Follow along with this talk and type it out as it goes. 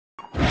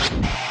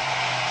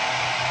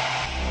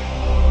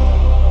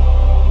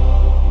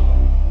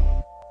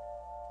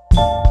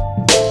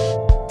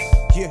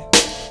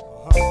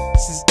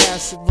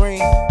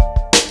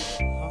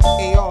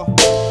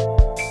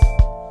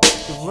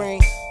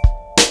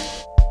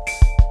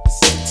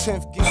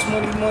10th gets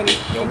money.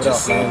 Yo, what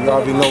up, man? You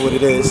already know what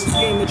it is.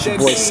 It's your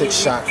boy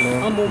SixxShot,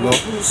 man. You know,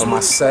 on my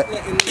set,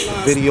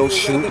 video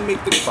shoot,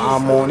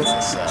 I'm on it.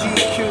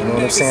 You know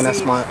what I'm saying?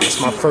 That's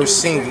my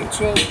first single.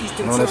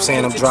 You know what I'm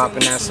saying? I'm dropping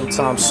that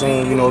sometime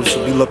soon. You know,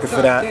 so be looking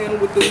for that. You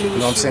know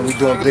what I'm saying? We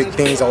doing big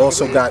things. I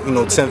also got, you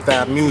know, 10th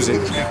Ave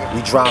music.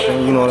 We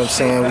dropping. You know what I'm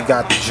saying? We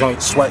got the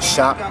joint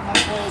Sweatshop.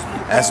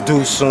 That's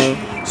due soon.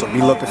 So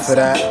be looking for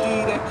that.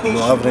 You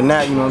know, other than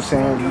that, you know what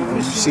I'm saying?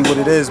 You see what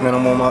it is, man.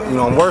 I'm on my, you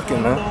know, I'm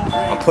working, man.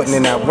 I'm putting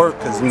in that work,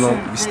 cause you know,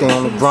 we stay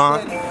on the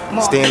grind,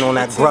 staying on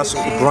that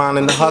grind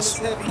and the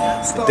hustle.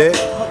 Dig?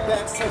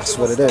 That's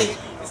what it is.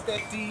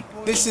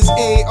 This is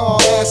AR,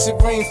 acid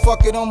rain,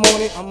 fuck it, I'm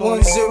on it.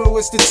 1-0,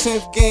 it's the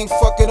 10th gang,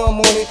 fuck it, I'm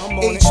on it.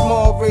 H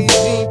Mall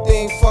regime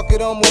thing, fuck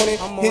it, I'm on it.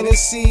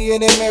 Hennessy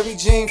and then Mary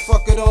Jane,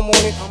 fuck it, I'm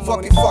on it.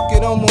 Fuck it,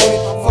 I'm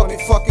on it.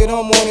 Fuck it,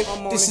 I'm on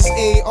it. This is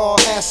AR,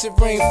 acid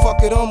rain,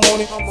 fuck it, I'm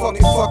on it. Fuck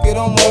it,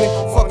 I'm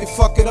on it.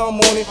 Fuck it, I'm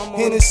on it.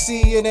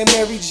 Hennessy and then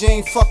Mary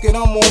Jane, fuck it,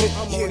 I'm on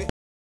it.